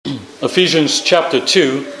Ephesians chapter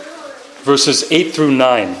 2, verses 8 through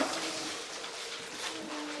 9.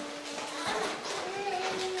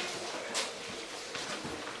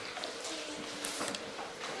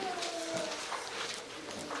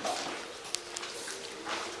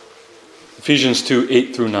 Ephesians 2,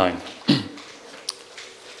 8 through 9.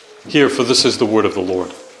 Hear, for this is the word of the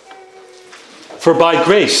Lord. For by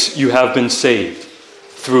grace you have been saved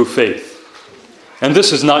through faith. And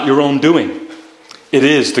this is not your own doing. It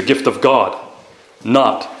is the gift of God,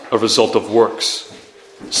 not a result of works,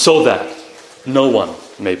 so that no one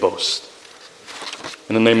may boast.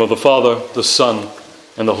 In the name of the Father, the Son,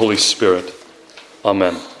 and the Holy Spirit.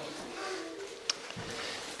 Amen.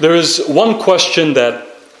 There is one question that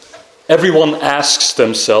everyone asks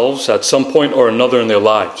themselves at some point or another in their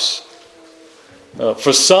lives.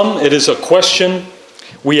 For some, it is a question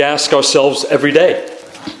we ask ourselves every day.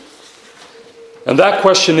 And that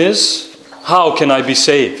question is, how can I be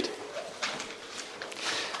saved?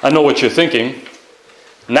 I know what you're thinking.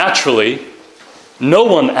 Naturally, no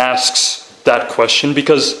one asks that question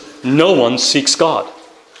because no one seeks God.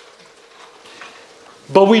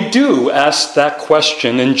 But we do ask that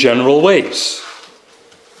question in general ways.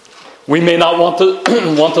 We may not want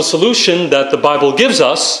the solution that the Bible gives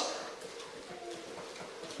us,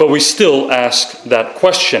 but we still ask that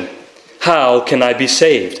question. How can I be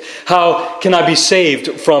saved? How can I be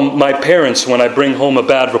saved from my parents when I bring home a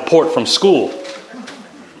bad report from school?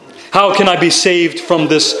 How can I be saved from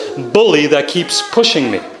this bully that keeps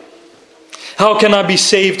pushing me? How can I be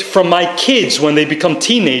saved from my kids when they become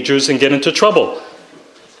teenagers and get into trouble?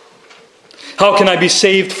 How can I be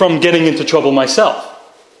saved from getting into trouble myself?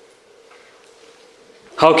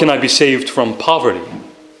 How can I be saved from poverty?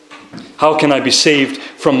 How can I be saved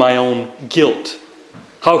from my own guilt?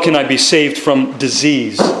 How can I be saved from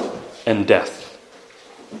disease and death?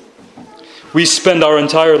 We spend our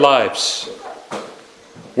entire lives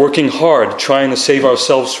working hard trying to save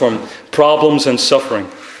ourselves from problems and suffering.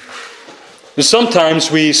 And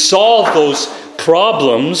sometimes we solve those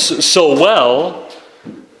problems so well,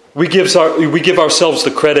 we give ourselves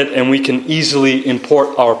the credit and we can easily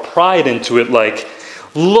import our pride into it, like,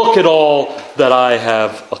 look at all that I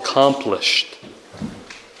have accomplished.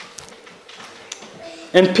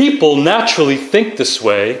 And people naturally think this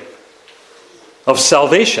way of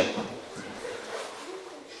salvation.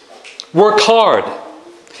 Work hard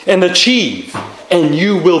and achieve, and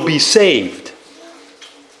you will be saved.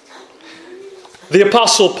 The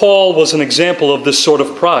Apostle Paul was an example of this sort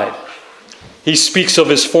of pride. He speaks of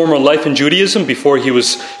his former life in Judaism before he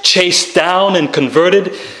was chased down and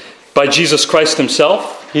converted by Jesus Christ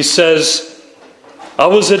himself. He says, I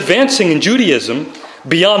was advancing in Judaism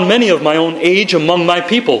beyond many of my own age among my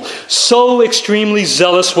people. So extremely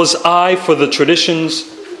zealous was I for the traditions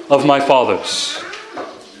of my fathers.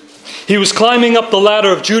 He was climbing up the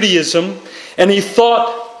ladder of Judaism, and he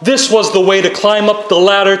thought this was the way to climb up the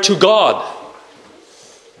ladder to God.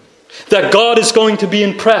 That God is going to be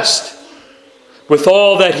impressed with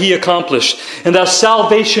all that he accomplished, and that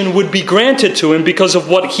salvation would be granted to him because of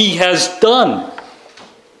what he has done.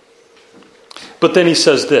 But then he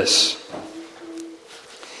says this,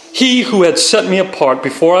 He who had set me apart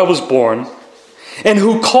before I was born, and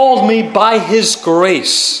who called me by his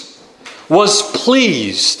grace, was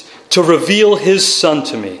pleased to reveal his Son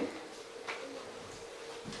to me.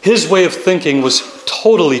 His way of thinking was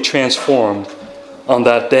totally transformed on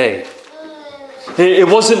that day. It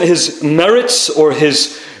wasn't his merits or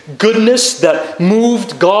his goodness that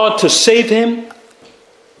moved God to save him,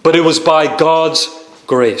 but it was by God's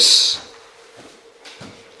grace.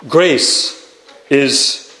 Grace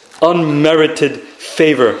is unmerited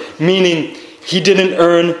favor, meaning he didn't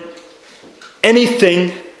earn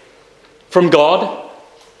anything from God.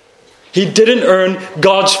 He didn't earn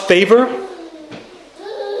God's favor.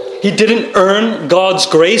 He didn't earn God's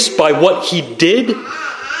grace by what he did.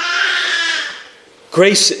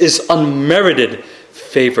 Grace is unmerited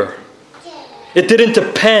favor. It didn't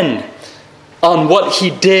depend on what he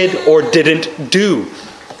did or didn't do.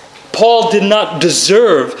 Paul did not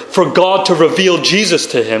deserve for God to reveal Jesus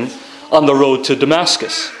to him on the road to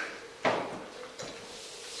Damascus.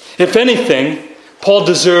 If anything, Paul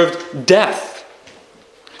deserved death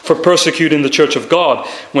for persecuting the church of God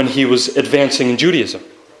when he was advancing in Judaism.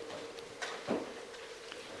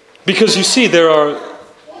 Because you see, there are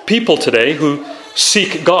people today who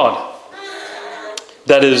seek God.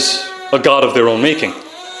 That is a God of their own making.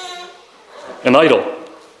 An idol.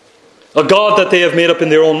 A God that they have made up in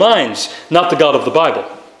their own minds, not the God of the Bible.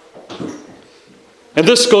 And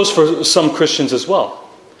this goes for some Christians as well.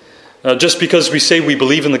 Just because we say we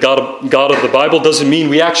believe in the God of the Bible doesn't mean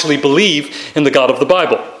we actually believe in the God of the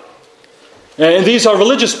Bible. And these are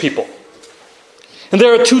religious people. And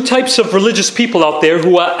there are two types of religious people out there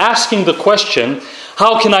who are asking the question,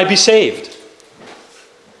 how can I be saved?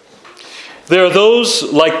 There are those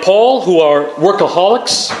like Paul who are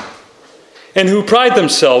workaholics and who pride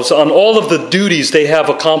themselves on all of the duties they have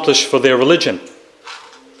accomplished for their religion.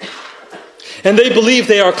 And they believe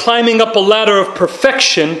they are climbing up a ladder of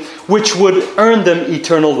perfection which would earn them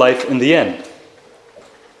eternal life in the end.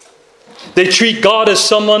 They treat God as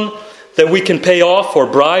someone that we can pay off or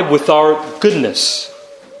bribe with our goodness.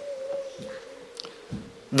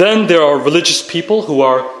 Then there are religious people who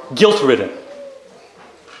are guilt-ridden.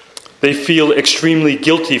 They feel extremely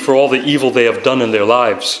guilty for all the evil they have done in their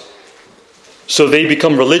lives. So they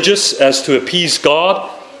become religious as to appease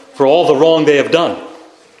God for all the wrong they have done.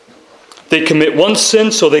 They commit one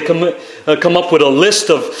sin, so they come up with a list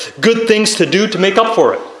of good things to do to make up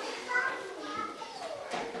for it.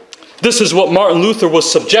 This is what Martin Luther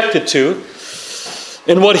was subjected to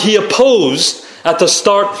and what he opposed at the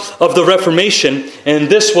start of the Reformation, and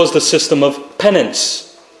this was the system of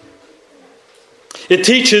penance. It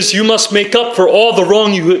teaches you must make up for all the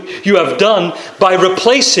wrong you have done by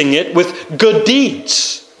replacing it with good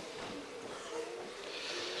deeds.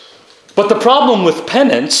 But the problem with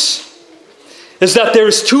penance is that there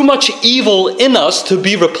is too much evil in us to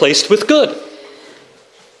be replaced with good.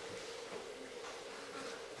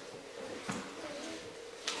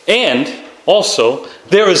 And also,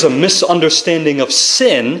 there is a misunderstanding of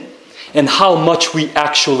sin and how much we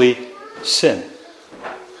actually sin.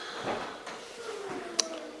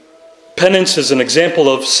 Penance is an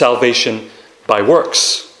example of salvation by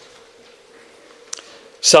works.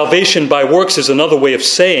 Salvation by works is another way of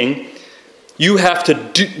saying you have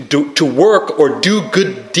to work or do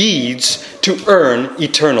good deeds to earn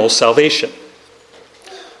eternal salvation.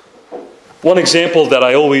 One example that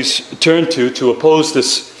I always turn to oppose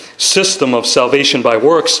this system of salvation by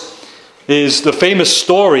works is the famous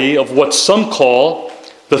story of what some call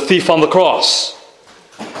the thief on the cross.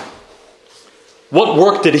 What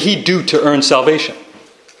work did he do to earn salvation?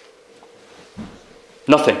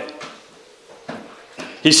 Nothing.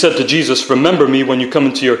 He said to Jesus, "Remember me when you come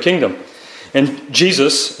into your kingdom." And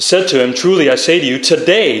Jesus said to him, "Truly I say to you,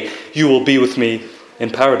 today you will be with me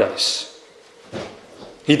in paradise."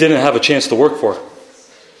 He didn't have a chance to work for it.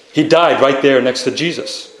 He died right there next to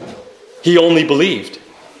Jesus. He only believed.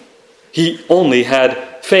 He only had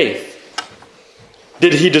faith.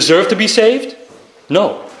 Did he deserve to be saved?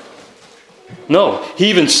 No. No. He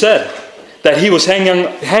even said that he was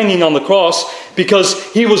hanging on the cross because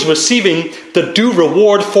he was receiving the due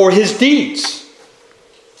reward for his deeds.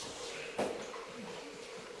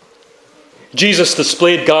 Jesus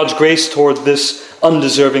displayed God's grace toward this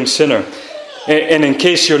undeserving sinner. And in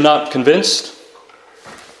case you're not convinced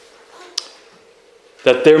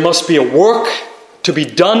that there must be a work to be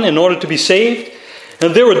done in order to be saved,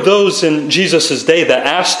 and there were those in Jesus' day that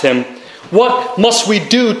asked him, "What must we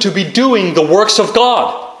do to be doing the works of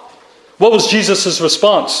God?" What was Jesus'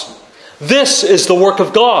 response? "This is the work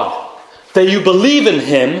of God, that you believe in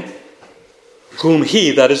him whom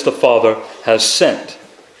he, that is the Father, has sent."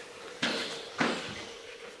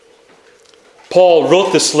 Paul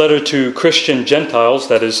wrote this letter to Christian Gentiles,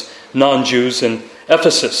 that is, non-Jews in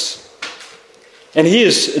Ephesus. And he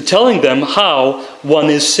is telling them how one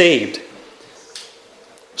is saved.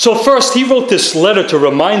 So first, he wrote this letter to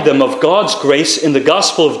remind them of God's grace in the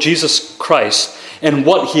gospel of Jesus Christ and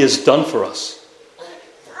what he has done for us.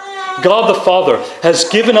 God the Father has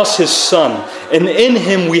given us his Son, and in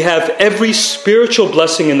him we have every spiritual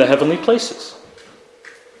blessing in the heavenly places.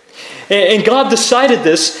 And God decided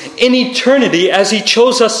this in eternity as he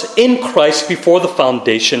chose us in Christ before the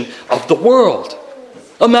foundation of the world.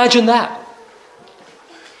 Imagine that.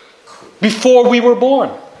 Before we were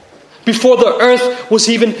born, before the earth was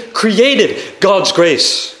even created, God's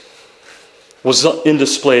grace was in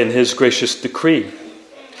display in his gracious decree.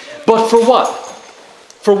 But for what?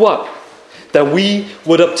 For what? That we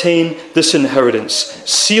would obtain this inheritance,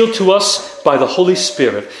 sealed to us by the Holy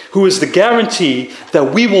Spirit, who is the guarantee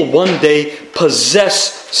that we will one day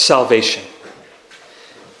possess salvation.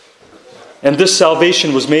 And this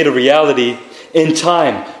salvation was made a reality in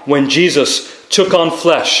time when Jesus took on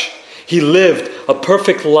flesh. He lived a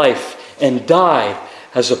perfect life and died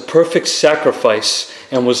as a perfect sacrifice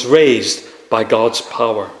and was raised by God's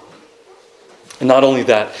power. And not only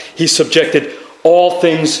that, he subjected all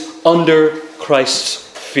things under Christ's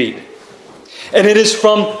feet. And it is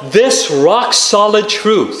from this rock-solid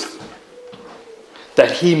truth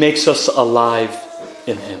that he makes us alive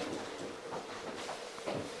in him.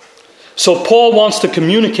 So Paul wants to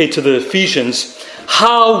communicate to the Ephesians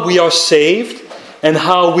how we are saved and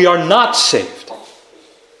how we are not saved.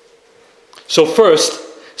 So first,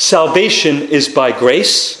 salvation is by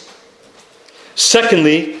grace.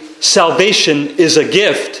 Secondly, salvation is a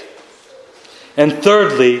gift. And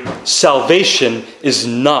thirdly, salvation is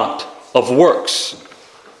not of works.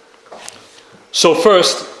 So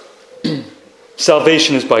first,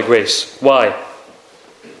 salvation is by grace. Why?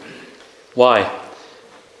 Why?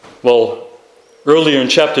 Well, earlier in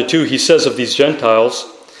chapter 2, he says of these Gentiles,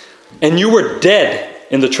 "And you were dead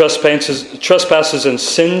in the trespasses and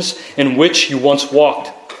sins in which you once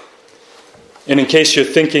walked." And in case you're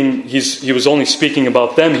thinking he was only speaking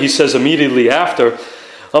about them, he says immediately after,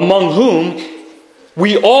 "Among whom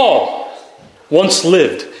we all once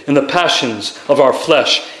lived in the passions of our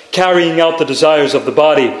flesh, carrying out the desires of the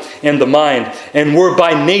body and the mind, and were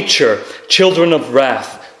by nature children of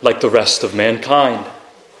wrath like the rest of mankind."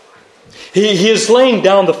 He is laying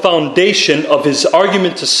down the foundation of his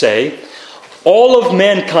argument to say, all of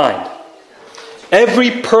mankind,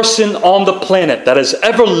 every person on the planet that has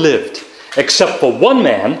ever lived, except for one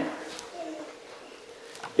man,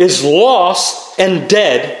 is lost and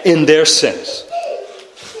dead in their sins.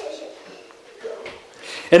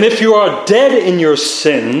 And if you are dead in your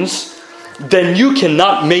sins, then you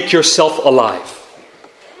cannot make yourself alive.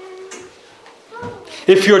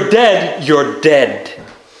 If you're dead, you're dead.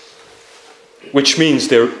 Which means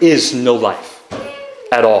there is no life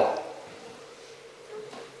at all.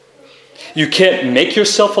 You can't make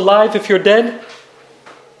yourself alive if you're dead.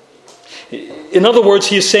 In other words,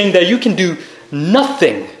 he is saying that you can do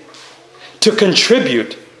nothing to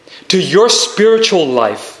contribute to your spiritual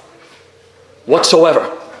life whatsoever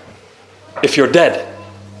if you're dead.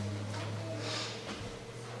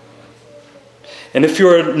 And if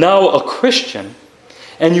you're now a Christian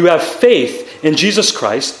and you have faith in Jesus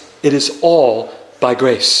Christ, it is all by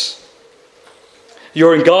grace.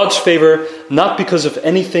 You're in God's favor not because of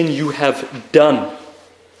anything you have done.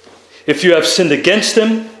 If you have sinned against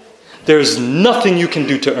Him, there is nothing you can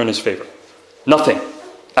do to earn His favor. Nothing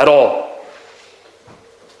at all.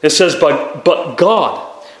 It says, but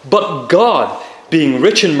God, being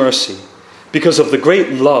rich in mercy, because of the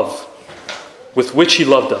great love with which He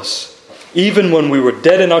loved us, even when we were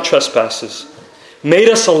dead in our trespasses, made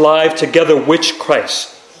us alive together with Christ.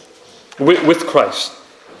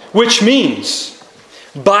 Which means,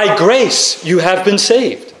 by grace you have been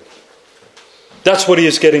saved. That's what he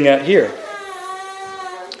is getting at here.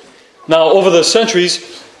 Now, over the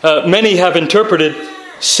centuries, many have interpreted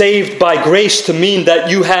saved by grace to mean that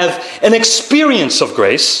you have an experience of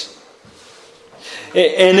grace.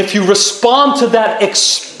 And if you respond to that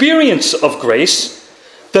experience of grace,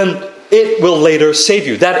 then it will later save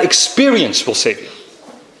you. That experience will save you.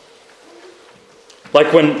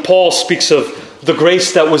 Like when Paul speaks of the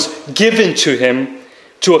grace that was given to him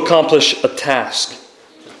to accomplish a task.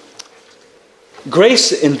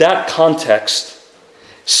 Grace in that context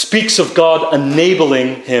speaks of God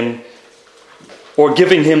enabling him or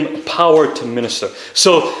giving him power to minister.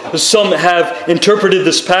 So some have interpreted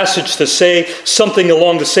this passage to say something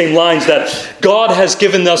along the same lines, that God has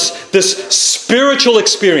given us this spiritual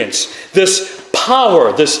experience, this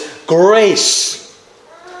power, this grace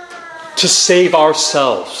to save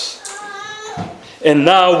ourselves. And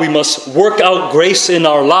now we must work out grace in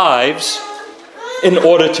our lives in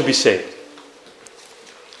order to be saved.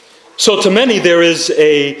 So to many there is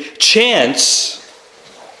a chance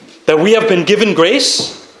that we have been given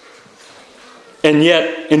grace and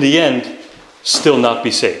yet in the end still not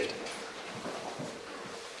be saved.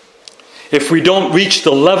 If we don't reach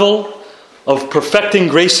the level of perfecting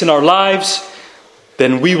grace in our lives,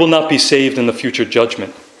 then we will not be saved in the future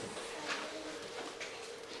judgment.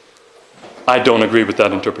 I don't agree with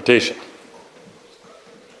that interpretation.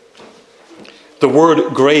 The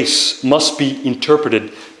word grace must be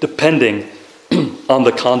interpreted depending on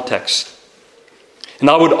the context. And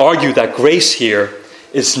I would argue that grace here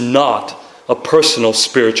is not a personal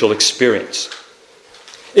spiritual experience.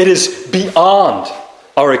 It is beyond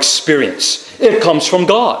our experience. It comes from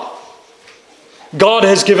God. God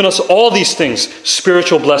has given us all these things: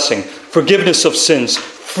 spiritual blessing, forgiveness of sins,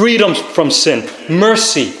 freedom from sin,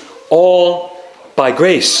 mercy, all by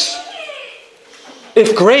grace.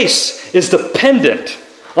 If grace is dependent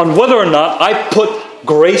on whether or not I put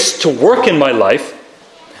grace to work in my life,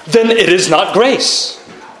 then it is not grace.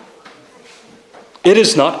 It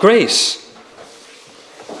is not grace.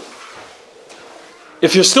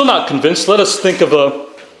 If you're still not convinced, let us think of a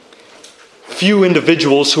few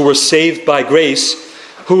individuals who were saved by grace,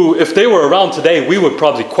 who, if they were around today, we would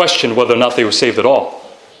probably question whether or not they were saved at all.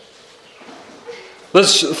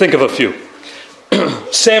 Let's think of a few.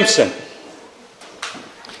 Samson.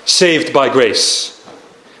 saved by grace.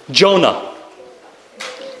 Jonah,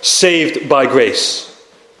 saved by grace.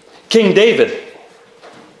 King David,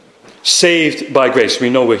 saved by grace. We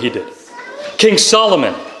know what he did. King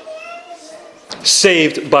Solomon,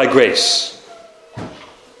 saved by grace.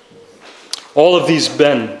 All of these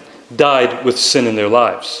men died with sin in their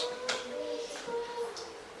lives.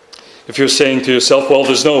 If you're saying to yourself, well,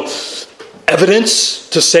 there's no evidence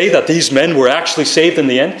to say that these men were actually saved in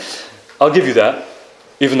the end, I'll give you that.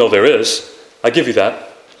 Even though there is, I give you that.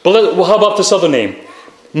 But how about this other name?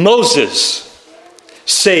 Moses,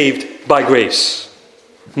 saved by grace.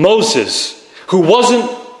 Moses, who wasn't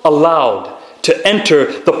allowed to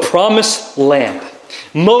enter the promised land.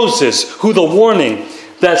 Moses, who the warning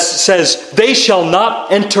that says, they shall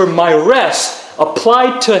not enter my rest,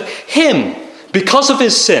 applied to him because of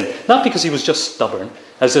his sin. Not because he was just stubborn,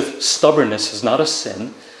 as if stubbornness is not a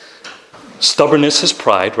sin. Stubbornness is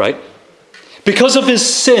pride, right? Because of his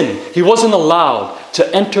sin, he wasn't allowed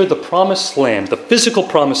to enter the promised land, the physical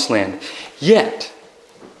promised land. Yet,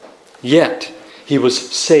 he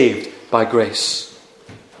was saved by grace.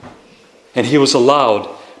 And he was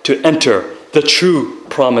allowed to enter the true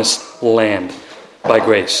promised land by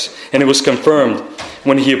grace. And it was confirmed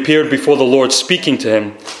when he appeared before the Lord speaking to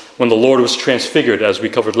him, when the Lord was transfigured, as we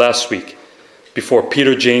covered last week, before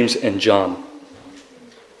Peter, James, and John.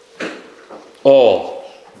 All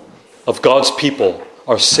of God's people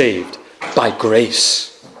are saved by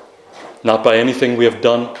grace. Not by anything we have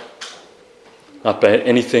done, not by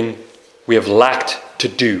anything we have lacked to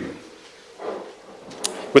do.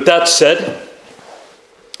 With that said,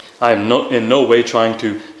 I am in no way trying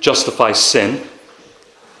to justify sin,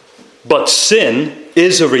 but sin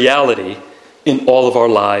is a reality in all of our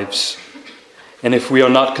lives. And if we are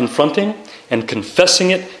not confronting and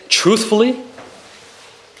confessing it truthfully,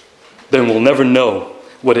 then we'll never know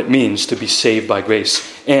what it means to be saved by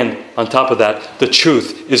grace. And on top of that, the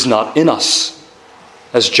truth is not in us,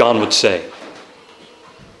 as John would say.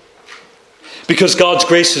 Because God's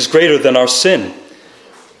grace is greater than our sin.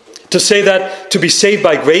 To say that to be saved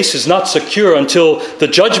by grace is not secure until the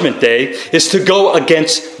judgment day is to go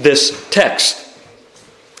against this text.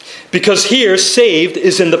 Because here, saved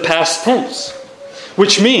is in the past tense,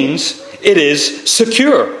 which means it is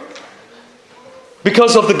secure.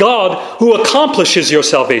 Because of the God who accomplishes your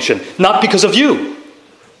salvation, not because of you.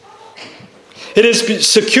 It is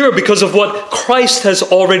secure because of what Christ has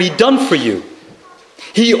already done for you.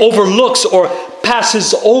 He overlooks or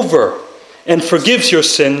passes over and forgives your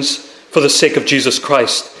sins for the sake of Jesus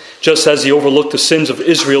Christ, just as he overlooked the sins of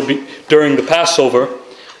Israel during the Passover,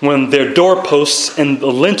 when their doorposts and the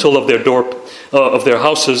lintel of their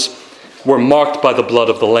houses were marked by the blood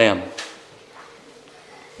of the Lamb.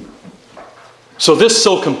 So this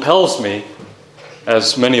so compels me,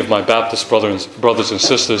 as many of my Baptist brothers and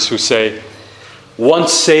sisters who say,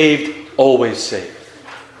 once saved, always saved.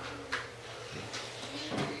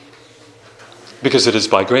 Because it is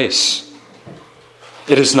by grace.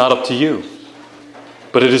 It is not up to you,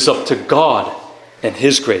 but it is up to God and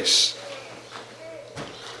His grace.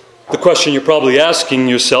 The question you're probably asking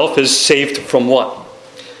yourself is, saved from what?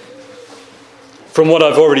 From what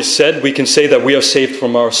I've already said, we can say that we are saved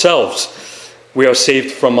from ourselves. We are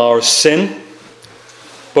saved from our sin.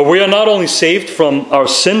 But we are not only saved from our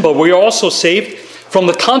sin, but we are also saved from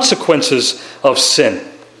the consequences of sin.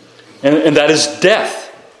 And that is death.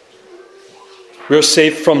 We are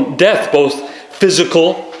saved from death, both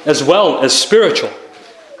physical as well as spiritual.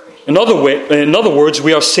 In other words,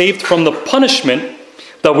 we are saved from the punishment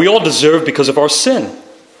that we all deserve because of our sin.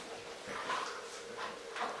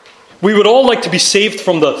 We would all like to be saved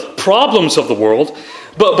from the problems of the world,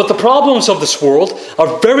 but the problems of this world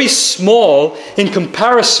are very small in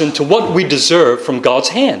comparison to what we deserve from God's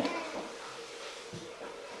hand.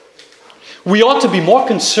 We ought to be more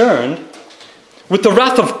concerned with the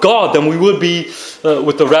wrath of God than we would be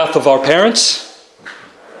with the wrath of our parents,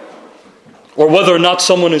 or whether or not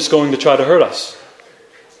someone is going to try to hurt us.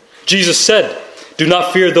 Jesus said, "Do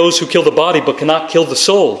not fear those who kill the body but cannot kill the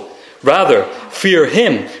soul. Rather, fear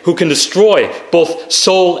him who can destroy both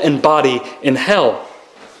soul and body in hell."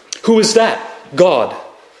 Who is that? God.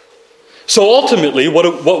 So ultimately,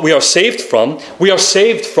 what we are saved from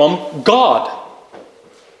God.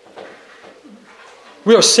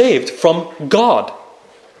 We are saved from God.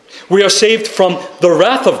 We are saved from the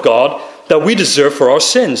wrath of God that we deserve for our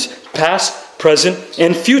sins, past, present,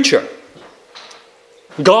 and future.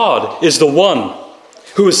 God is the one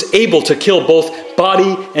who is able to kill both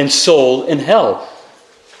body and soul in hell.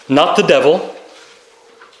 Not the devil,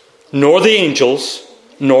 nor the angels,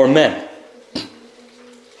 nor men.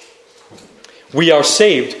 We are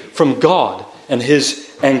saved from God and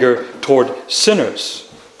His anger toward sinners.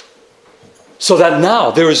 So that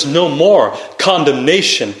now there is no more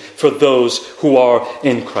condemnation for those who are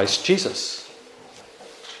in Christ Jesus.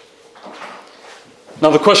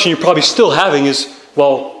 Now the question you're probably still having is,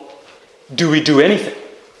 well, do we do anything?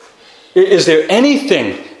 Is there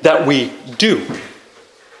anything that we do?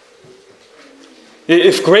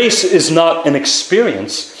 If grace is not an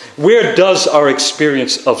experience, where does our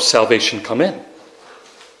experience of salvation come in?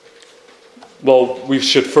 Well, we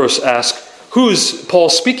should first ask, who is Paul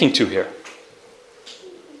speaking to here?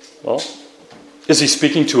 Well, is he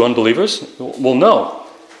speaking to unbelievers? Well, no.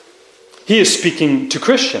 He is speaking to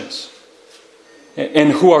Christians.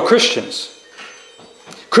 And who are Christians?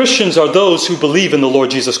 Christians are those who believe in the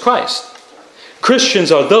Lord Jesus Christ.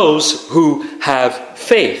 Christians are those who have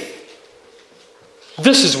faith.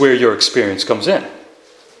 This is where your experience comes in.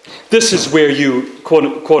 This is where you,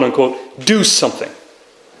 quote unquote, do something.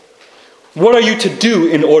 What are you to do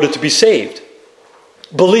in order to be saved?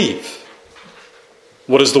 Believe.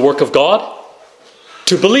 What is the work of God?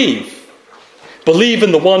 To believe. Believe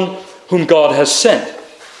in the one whom God has sent.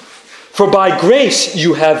 For by grace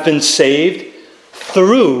you have been saved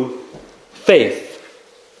through faith.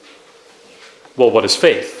 Well, what is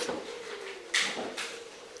faith?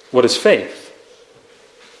 What is faith?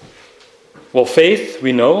 Well, faith,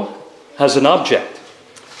 we know, has an object.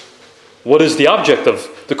 What is the object of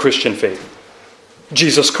the Christian faith?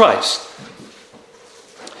 Jesus Christ.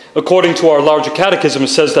 According to our larger catechism, it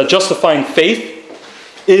says that justifying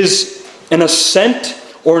faith is an assent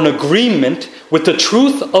or an agreement with the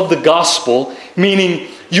truth of the gospel, meaning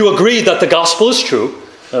you agree that the gospel is true.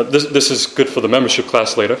 This is good for the membership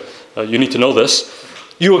class later. You need to know this.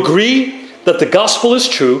 You agree that the gospel is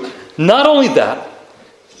true. Not only that,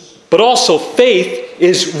 but also faith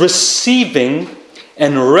is receiving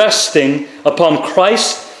and resting upon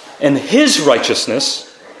Christ and his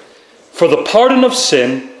righteousness for the pardon of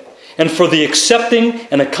sin and for the accepting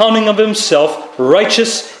and accounting of himself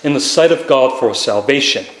righteous in the sight of God for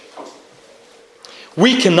salvation.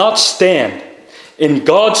 We cannot stand in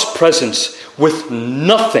God's presence with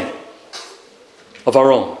nothing of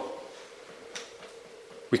our own.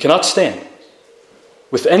 We cannot stand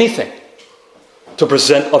with anything to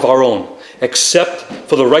present of our own, except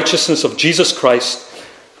for the righteousness of Jesus Christ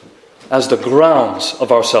as the grounds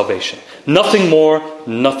of our salvation. Nothing more,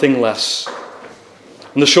 nothing less.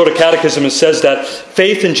 In the Shorter Catechism, it says that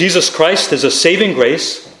faith in Jesus Christ is a saving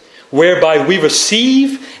grace whereby we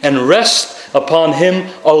receive and rest upon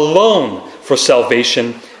him alone for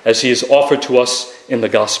salvation as he is offered to us in the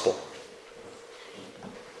gospel.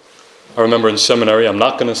 I remember in seminary, I'm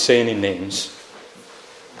not going to say any names,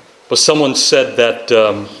 but someone said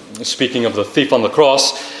that, speaking of the thief on the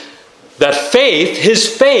cross, that faith,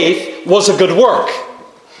 his faith, was a good work.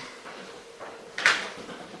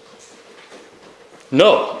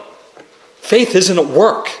 No, faith isn't a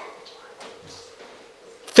work.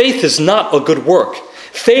 Faith is not a good work.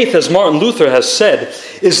 Faith, as Martin Luther has said,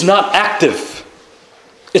 is not active.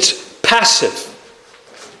 It's passive.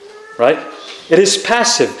 Right? It is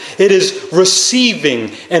passive. It is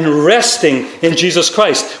receiving and resting in Jesus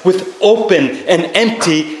Christ with open and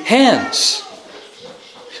empty hands.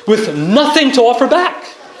 With nothing to offer back.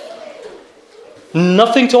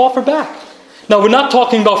 Nothing to offer back. Now, we're not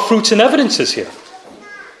talking about fruits and evidences here.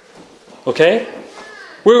 Okay?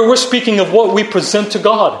 We're speaking of what we present to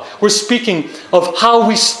God. We're speaking of how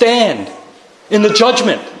we stand in the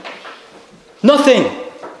judgment. Nothing.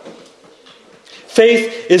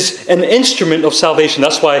 Faith is an instrument of salvation.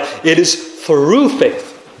 That's why it is through faith.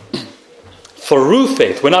 Through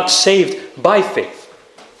faith. We're not saved by faith.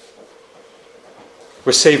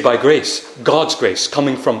 We're saved by grace. God's grace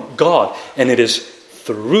coming from God. And it is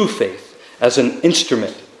through faith as an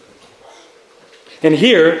instrument. And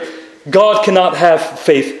here, God cannot have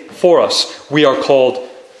faith for us. We are called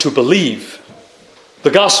to believe. The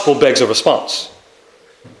gospel begs a response.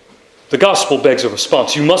 The gospel begs a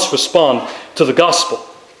response. You must respond to the gospel.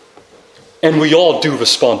 And we all do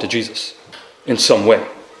respond to Jesus in some way.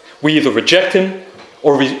 We either reject him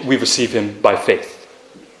or we receive him by faith.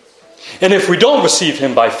 And if we don't receive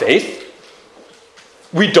him by faith,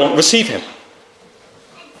 we don't receive him.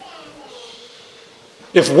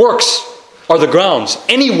 If works are the grounds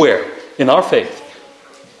anywhere in our faith,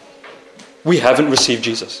 we haven't received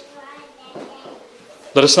Jesus.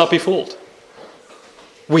 Let us not be fooled.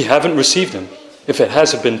 We haven't received him if it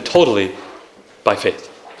hasn't been totally by faith.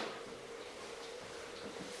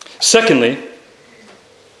 Secondly,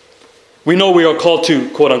 we know we are called to,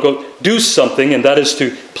 quote unquote, do something, and that is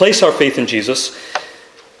to place our faith in Jesus.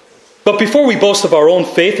 But before we boast of our own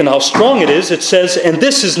faith and how strong it is, it says, and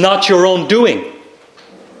this is not your own doing.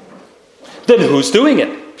 then who's doing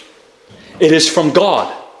it? It is from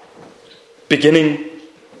God, beginning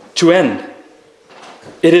to end.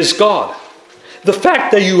 It is God. The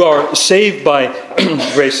fact that you are saved by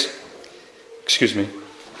grace,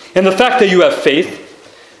 and the fact that you have faith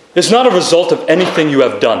is not a result of anything you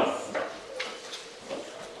have done.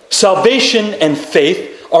 Salvation and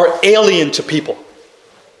faith are alien to people.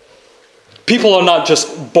 People are not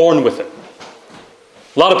just born with it.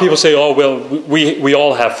 A lot of people say, oh, well, we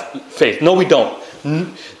all have faith. No, we don't.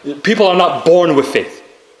 People are not born with faith.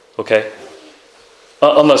 Okay?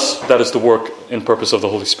 Unless that is the work and purpose of the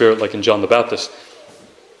Holy Spirit, like in John the Baptist.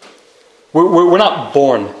 We're not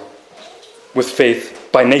born with faith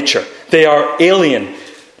by nature. They are alien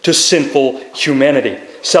to sinful humanity.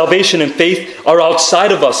 Salvation and faith are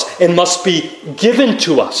outside of us and must be given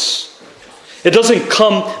to us. It doesn't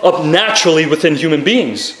come up naturally within human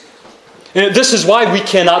beings. This is why we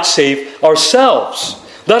cannot save ourselves.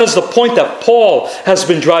 That is the point that Paul has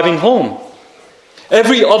been driving home.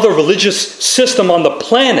 Every other religious system on the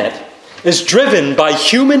planet is driven by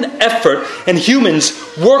human effort and humans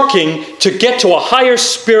working to get to a higher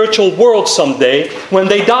spiritual world someday when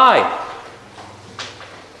they die.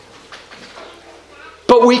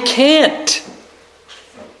 But we can't.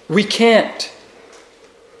 We can't.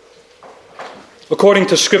 According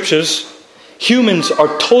to Scriptures, humans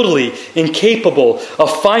are totally incapable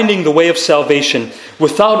of finding the way of salvation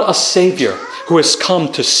without a Savior who has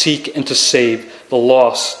come to seek and to save the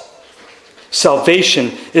lost.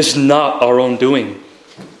 Salvation is not our own doing.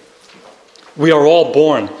 We are all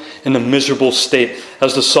born in a miserable state.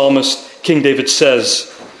 As the psalmist King David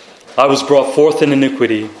says, I was brought forth in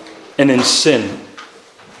iniquity, and in sin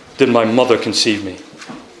did my mother conceive me.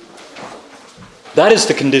 That is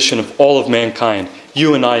the condition of all of mankind,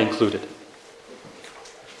 you and I included.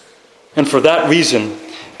 And for that reason,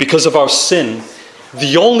 because of our sin,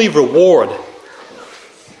 the only reward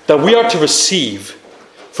that we are to receive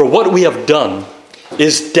for what we have done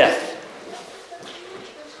is death.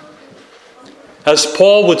 As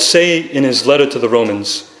Paul would say in his letter to the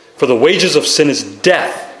Romans, for the wages of sin is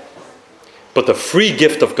death, but the free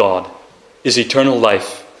gift of God is eternal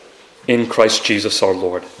life in Christ Jesus our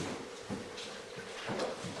Lord.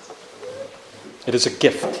 It is a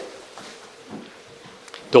gift.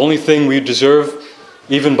 The only thing we deserve,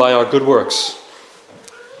 even by our good works,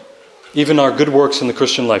 even our good works in the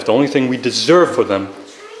Christian life, the only thing we deserve for them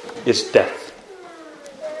is death.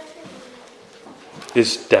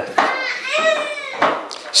 Is death.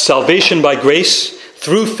 Salvation by grace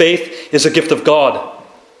through faith is a gift of God.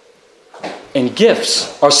 And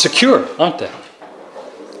gifts are secure, aren't they?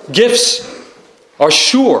 Gifts are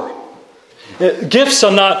sure. Gifts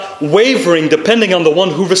are not wavering depending on the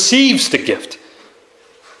one who receives the gift.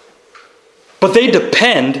 But they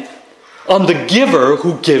depend on the giver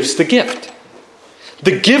who gives the gift.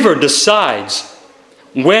 The giver decides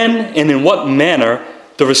when and in what manner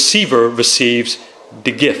the receiver receives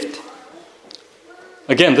the gift.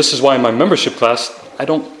 Again, this is why in my membership class, I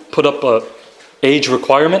don't put up an age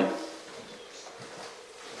requirement.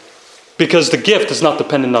 Because the gift is not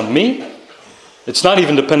dependent on me. It's not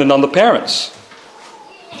even dependent on the parents.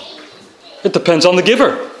 It depends on the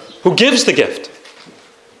giver who gives the gift.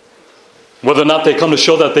 Whether or not they come to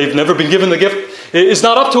show that they've never been given the gift is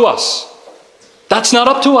not up to us. That's not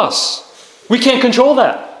up to us. We can't control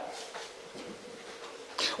that.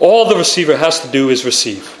 All the receiver has to do is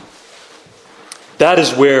receive. That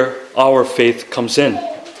is where our faith comes in.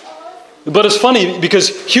 But it's funny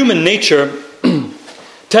because human nature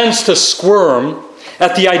tends to squirm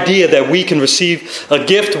at the idea that we can receive a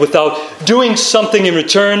gift without doing something in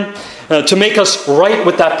return to make us right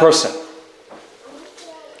with that person.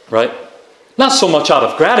 Right? Not so much out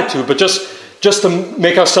of gratitude, but just to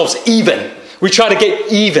make ourselves even. We try to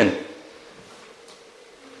get even.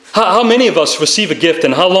 How many of us receive a gift,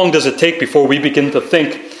 and how long does it take before we begin to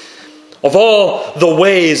think of all the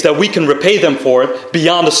ways that we can repay them for it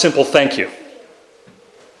beyond a simple thank you?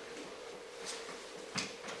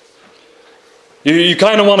 You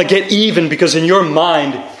kind of want to get even because in your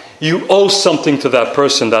mind you owe something to that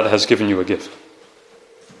person that has given you a gift.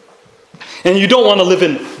 And you don't want to live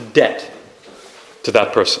in debt to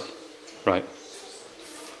that person, right?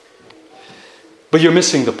 But you're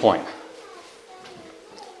missing the point.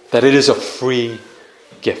 That it is a free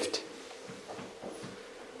gift.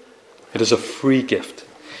 It is a free gift.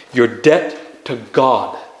 Your debt to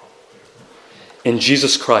God in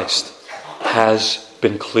Jesus Christ has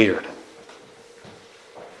been cleared.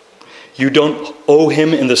 You don't owe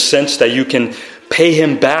him in the sense that you can pay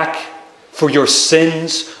him back for your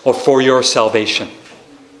sins or for your salvation.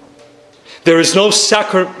 There is no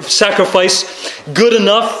sacrifice good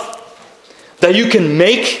enough that you can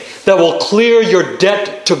make that will clear your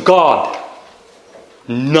debt to God?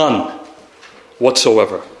 None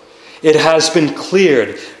whatsoever. It has been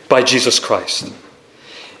cleared by Jesus Christ.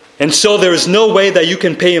 And so there is no way that you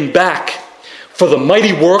can pay him back for the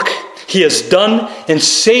mighty work he has done in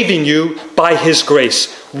saving you by his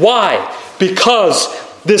grace. Why? Because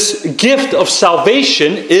this gift of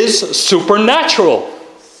salvation is supernatural.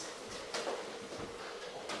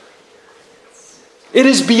 It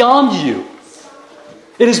is beyond you.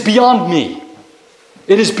 It is beyond me.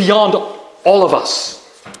 It is beyond all of us.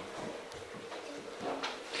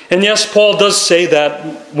 And yes, Paul does say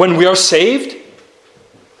that when we are saved,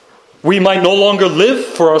 we might no longer live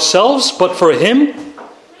for ourselves, but for him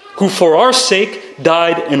who for our sake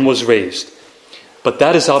died and was raised. But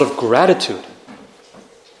that is out of gratitude.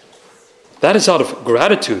 That is out of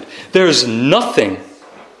gratitude. There is nothing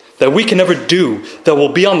that we can ever do that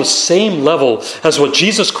will be on the same level as what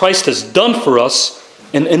Jesus Christ has done for us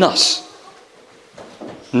and in us.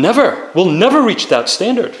 Never. We'll never reach that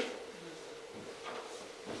standard.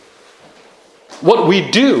 What we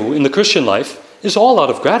do in the Christian life is all out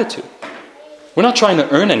of gratitude. We're not trying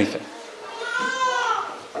to earn anything.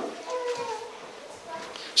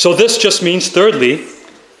 So this just means, thirdly,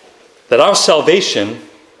 that our salvation,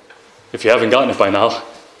 if you haven't gotten it by now,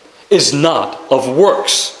 is not of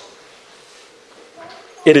works.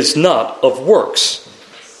 It is not of works.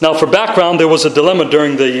 Now, for background, there was a dilemma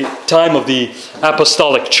during the time of the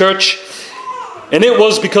apostolic church, and it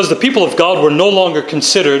was because the people of God were no longer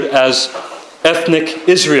considered as ethnic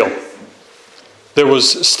Israel. There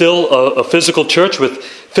was still a physical church with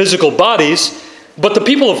physical bodies, but the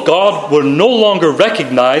people of God were no longer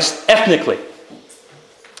recognized ethnically.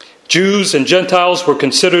 Jews and Gentiles were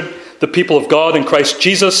considered the people of God in Christ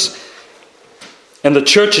Jesus, and the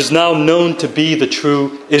church is now known to be the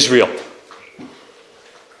true Israel.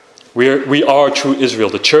 We are true Israel.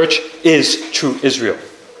 The church is true Israel.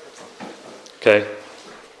 Okay?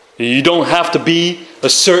 You don't have to be a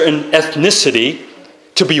certain ethnicity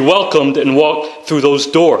to be welcomed and walk through those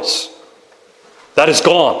doors. That is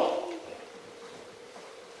gone.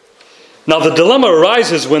 Now the dilemma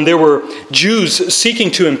arises when there were Jews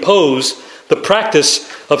seeking to impose the practice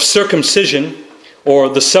of circumcision or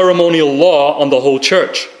the ceremonial law on the whole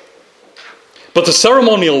church. But the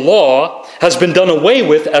ceremonial law has been done away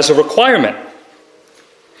with as a requirement.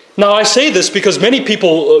 Now I say this because many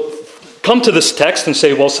people come to this text and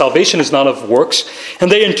say, well, salvation is not of works.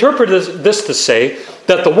 And they interpret this to say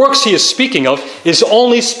that the works he is speaking of is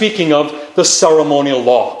only speaking of the ceremonial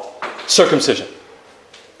law, circumcision.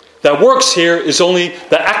 That works here is only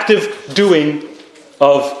the active doing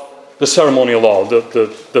of the ceremonial law,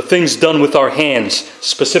 the things done with our hands,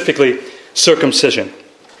 specifically circumcision.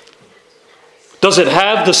 Does it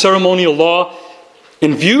have the ceremonial law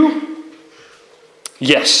in view?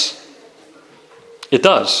 Yes, it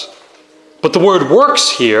does. But the word works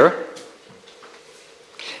here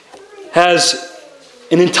has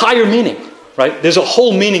an entire meaning, right? There's a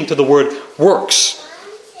whole meaning to the word works.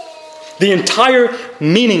 The entire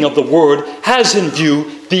meaning of the word has in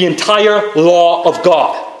view the entire law of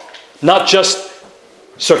God, not just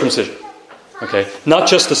circumcision, okay? Not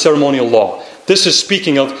just the ceremonial law. This is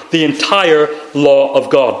speaking of the entire law of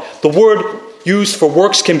God. The word used for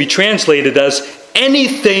works can be translated as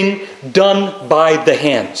anything done by the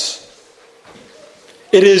hands.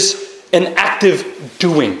 It is an active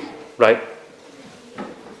doing, right?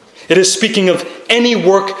 It is speaking of any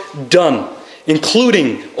work done,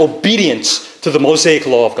 including obedience to the Mosaic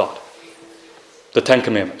law of God, the Ten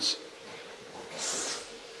Commandments.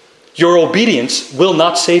 Your obedience will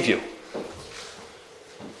not save you.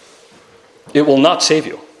 It will not save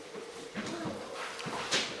you.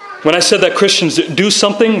 When I said that Christians do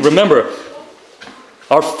something, remember,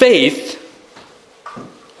 our faith,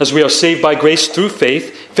 as we are saved by grace through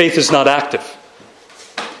faith, faith is not active.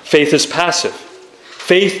 Faith is passive.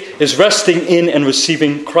 Faith is resting in and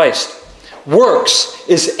receiving Christ. Works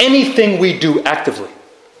is anything we do actively.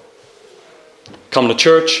 Come to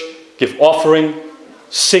church, give offering,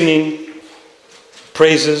 singing,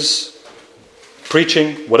 praises,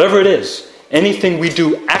 preaching, whatever it is. Anything we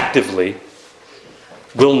do actively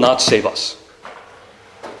will not save us.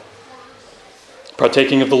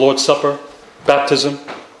 Partaking of the Lord's Supper, baptism,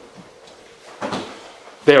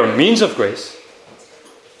 they are means of grace,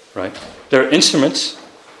 right? They're instruments,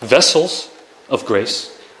 vessels of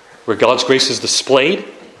grace, where God's grace is displayed,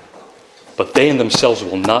 but they in themselves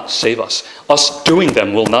will not save us. Us doing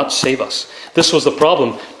them will not save us. This was the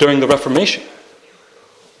problem during the Reformation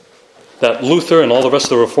that Luther and all the rest of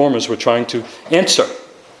the reformers were trying to answer.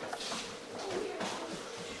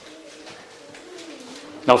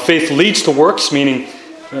 Now, faith leads to works, meaning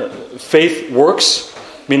faith works,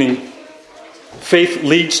 meaning faith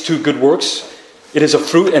leads to good works. It is a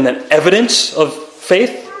fruit and an evidence of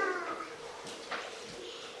faith.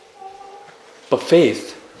 But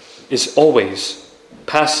faith is always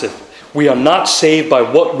passive. We are not saved by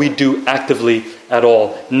what we do actively at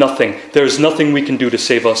all. Nothing. There is nothing we can do to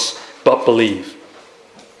save us but believe.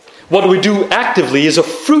 What we do actively is a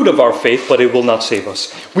fruit of our faith, but it will not save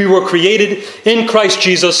us. We were created in Christ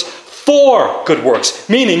Jesus for good works,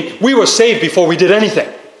 meaning we were saved before we did anything.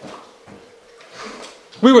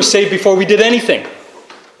 We were saved before we did anything.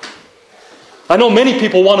 I know many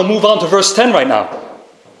people want to move on to verse 10 right now,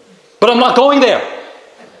 but I'm not going there.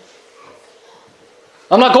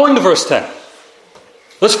 I'm not going to verse 10.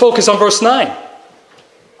 Let's focus on verse 9.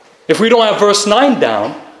 If we don't have verse 9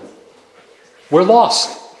 down, we're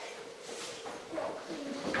lost.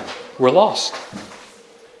 We're lost.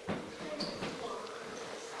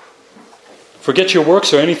 Forget your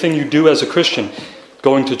works or anything you do as a Christian,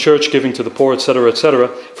 going to church, giving to the poor, etc., etc.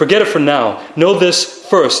 Forget it for now. Know this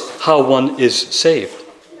first, how one is saved.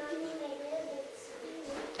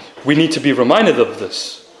 We need to be reminded of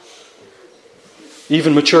this.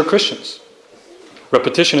 Even mature Christians.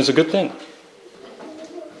 Repetition is a good thing.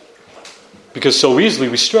 Because so easily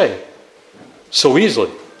we stray. So easily.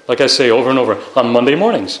 Like I say over and over, on Monday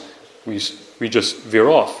mornings, we just veer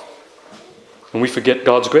off. And we forget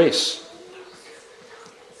God's grace.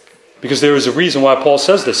 Because there is a reason why Paul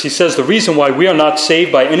says this. He says the reason why we are not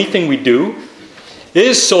saved by anything we do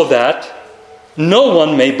is so that no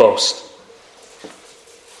one may boast.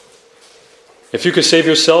 If you could save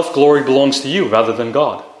yourself, glory belongs to you rather than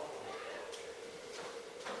God.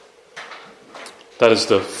 That is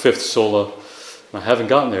the fifth sola. I haven't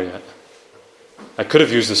gotten there yet. I could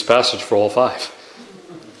have used this passage for all five.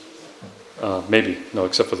 Maybe, no,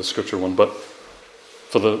 except for the scripture one, but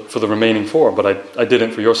for the remaining four, but I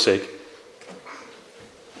didn't for your sake.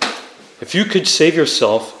 If you could save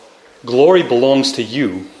yourself, glory belongs to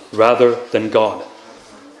you rather than God.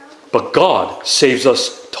 But God saves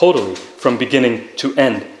us totally from beginning to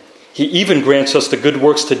end. He even grants us the good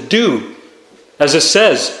works to do. As it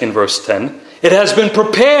says in verse 10, it has been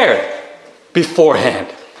prepared beforehand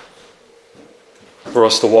for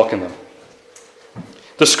us to walk in them.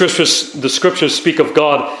 The scriptures speak of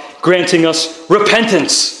God granting us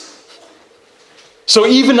repentance. So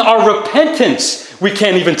even our repentance, we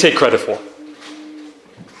can't even take credit for.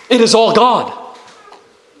 It is all God.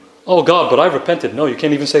 Oh God, but I repented. No, you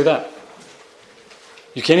can't even say that.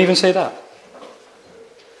 You can't even say that.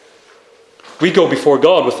 We go before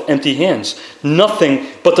God with empty hands. Nothing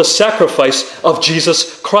but the sacrifice of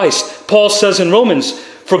Jesus Christ. Paul says in Romans,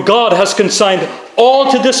 for God has consigned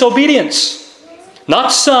all to disobedience.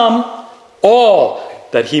 Not some, all,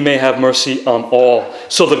 that he may have mercy on all.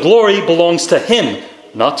 So the glory belongs to him,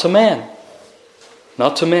 not to man.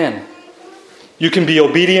 Not to man. You can be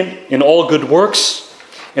obedient in all good works,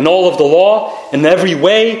 in all of the law, in every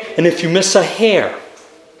way, and if you miss a hair,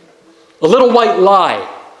 a little white lie,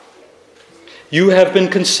 you have been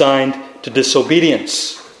consigned to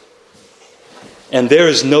disobedience. And there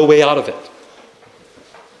is no way out of it.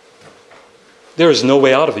 There is no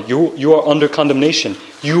way out of it. You are under condemnation.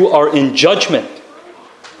 You are in judgment.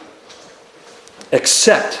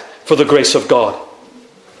 Except for the grace of God.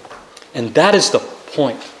 And that is the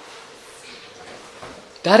point.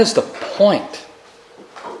 That is the point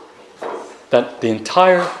that the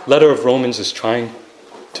entire letter of Romans is trying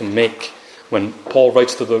to make. When Paul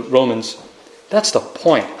writes to the Romans, that's the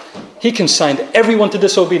point. He consigned everyone to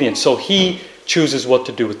disobedience, so he chooses what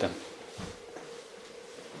to do with them.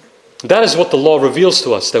 That is what the law reveals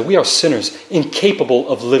to us, that we are sinners, incapable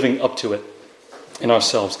of living up to it in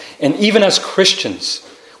ourselves. And even as Christians,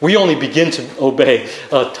 we only begin to obey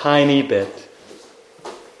a tiny bit.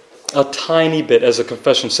 A tiny bit, as the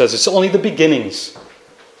confession says. It's only the beginnings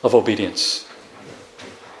of obedience.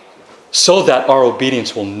 So that our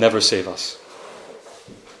obedience will never save us.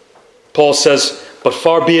 Paul says, but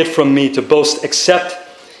far be it from me to boast except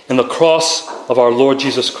in the cross of our Lord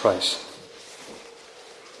Jesus Christ.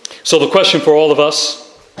 So the question for all of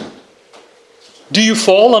us, do you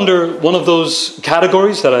fall under one of those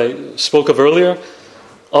categories that I spoke of earlier,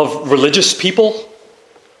 of religious people?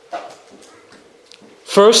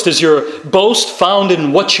 First, is your boast found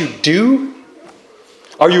in what you do?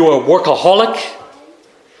 Are you a workaholic?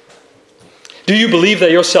 Do you believe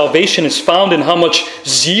that your salvation is found in how much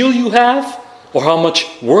zeal you have or how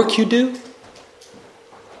much work you do?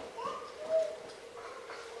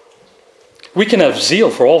 We can have zeal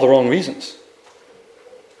for all the wrong reasons.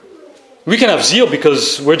 We can have zeal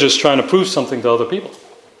because we're just trying to prove something to other people.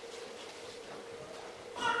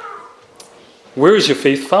 Where is your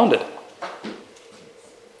faith founded?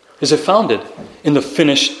 Is it founded in the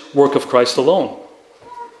finished work of Christ alone?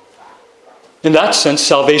 In that sense,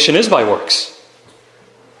 salvation is by works.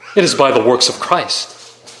 It is by the works of Christ.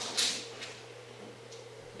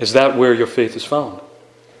 Is that where your faith is found?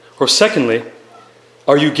 Or secondly,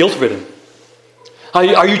 are you guilt-ridden?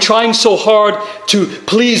 Are you trying so hard to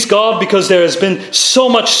please God because there has been so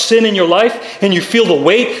much sin in your life and you feel the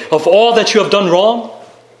weight of all that you have done wrong?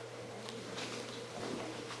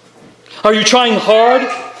 Are you trying hard,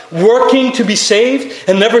 working to be saved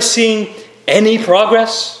and never seeing any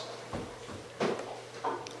progress?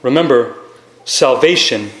 Remember,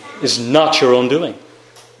 salvation is not your own doing.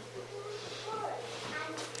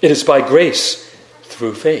 It is by grace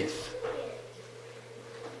through faith.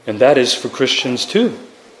 And that is for Christians too.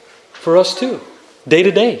 For us too. Day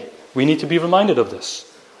to day, we need to be reminded of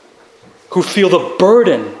this. Who feel the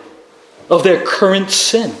burden of their current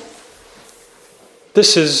sin.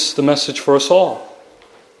 This is the message for us all.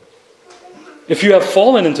 If you have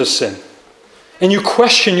fallen into sin and you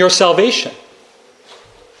question your salvation,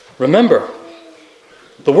 remember,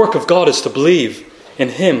 the work of God is to believe in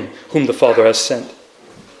Him whom the Father has sent.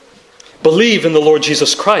 Believe in the Lord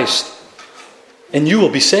Jesus Christ, and you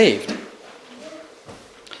will be saved.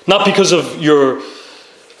 Not because of your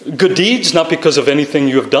good deeds, not because of anything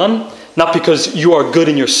you have done, not because you are good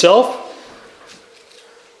in yourself,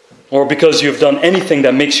 or because you have done anything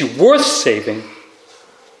that makes you worth saving,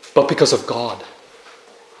 but because of God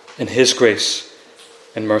and His grace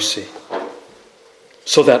and mercy.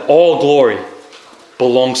 So that all glory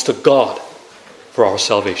belongs to God for our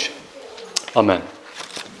salvation. Amen.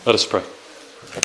 Let us pray.